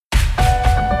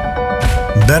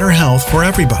better health for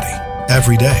everybody,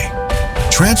 every day.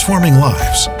 Transforming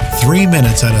lives, 3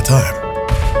 minutes at a time.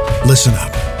 Listen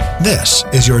up. This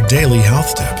is your daily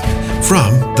health tip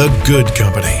from The Good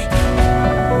Company.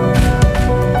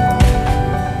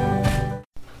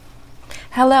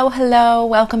 Hello.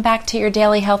 Welcome back to your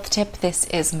daily health tip. This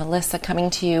is Melissa coming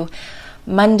to you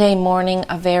Monday morning,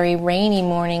 a very rainy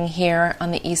morning here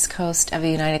on the East Coast of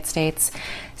the United States.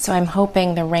 So I'm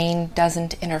hoping the rain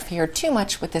doesn't interfere too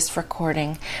much with this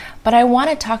recording. But I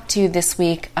want to talk to you this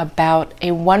week about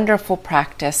a wonderful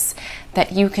practice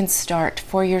that you can start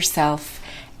for yourself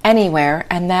anywhere,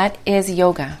 and that is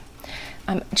yoga.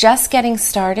 Just getting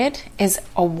started is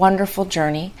a wonderful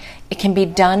journey. It can be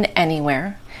done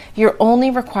anywhere. Your only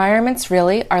requirements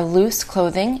really are loose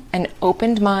clothing, an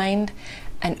opened mind,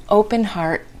 an open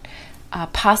heart,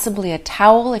 possibly a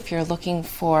towel if you're looking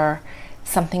for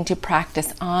something to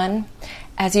practice on.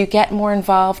 As you get more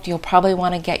involved, you'll probably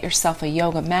want to get yourself a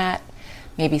yoga mat,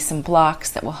 maybe some blocks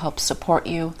that will help support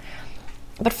you.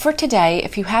 But for today,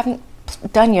 if you haven't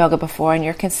done yoga before and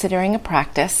you're considering a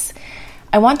practice,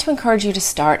 I want to encourage you to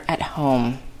start at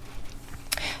home.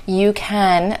 You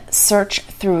can search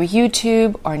through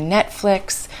YouTube or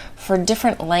Netflix for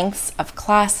different lengths of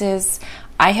classes.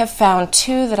 I have found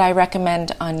two that I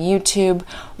recommend on YouTube.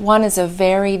 One is a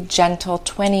very gentle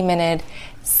 20-minute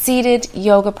seated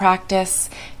yoga practice,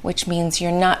 which means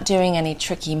you're not doing any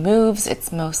tricky moves.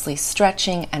 It's mostly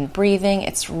stretching and breathing.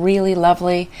 It's really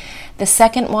lovely. The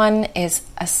second one is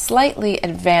a slightly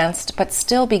advanced but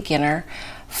still beginner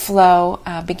flow,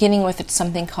 beginning with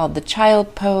something called the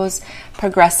child pose,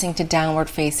 progressing to downward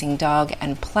facing dog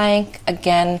and plank,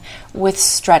 again with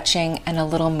stretching and a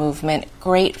little movement.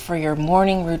 Great for your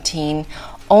morning routine,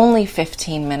 only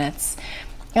 15 minutes.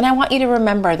 And I want you to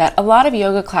remember that a lot of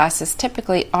yoga classes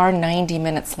typically are 90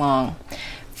 minutes long.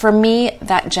 For me,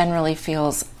 that generally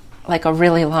feels like a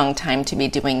really long time to be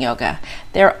doing yoga.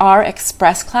 There are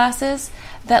express classes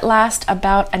that last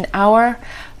about an hour,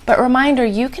 but reminder,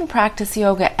 you can practice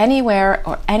yoga anywhere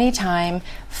or anytime,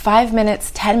 5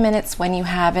 minutes, 10 minutes when you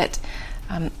have it.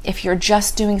 If you're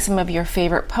just doing some of your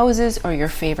favorite poses or your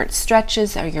favorite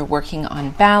stretches, or you're working on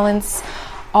balance,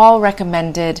 all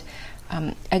recommended,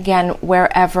 again,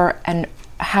 wherever and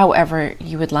however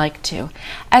you would like to.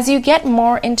 As you get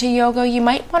more into yoga, you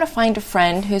might want to find a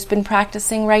friend who's been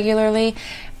practicing regularly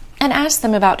and ask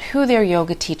them about who their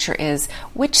yoga teacher is,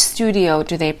 which studio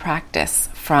do they practice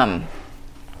from.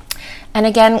 And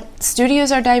again,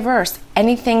 studios are diverse.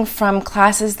 Anything from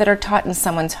classes that are taught in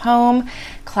someone's home,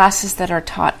 classes that are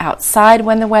taught outside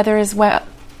when the weather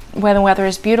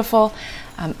is beautiful.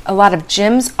 A lot of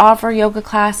gyms offer yoga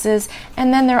classes,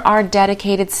 and then there are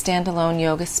dedicated standalone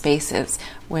yoga spaces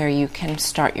where you can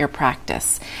start your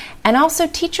practice. And also,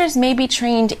 teachers may be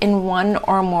trained in one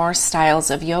or more styles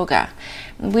of yoga.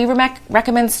 We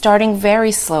recommend starting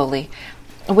very slowly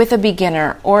with a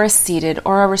beginner or a seated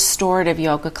or a restorative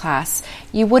yoga class.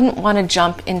 You wouldn't want to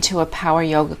jump into a power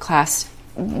yoga class,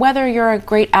 whether you're a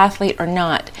great athlete or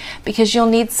not, because you'll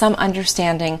need some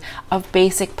understanding of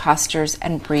basic postures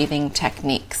and breathing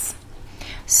techniques.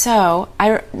 So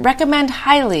I recommend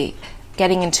highly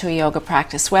getting into a yoga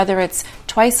practice, whether it's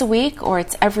twice a week or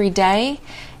it's every day.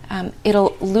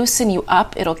 It'll loosen you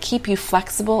up. It'll keep you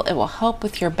flexible. It will help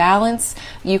with your balance.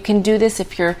 You can do this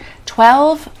if you're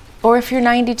 12 or if you're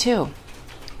 92.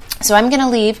 So I'm going to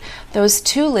leave those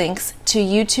two links to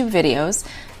YouTube videos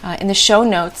in the show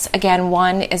notes. Again,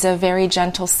 one is a very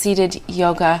gentle seated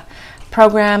yoga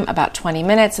program, about 20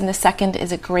 minutes, and the second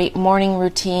is a great morning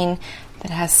routine that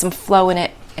has some flow in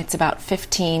it. It's about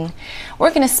 15.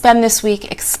 We're going to spend this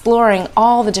week exploring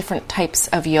all the different types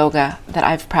of yoga that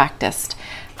I've practiced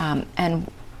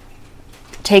and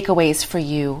takeaways for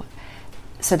you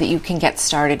so that you can get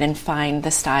started and find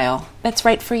the style that's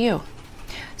right for you.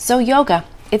 So yoga,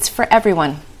 it's for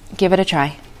everyone. Give it a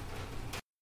try.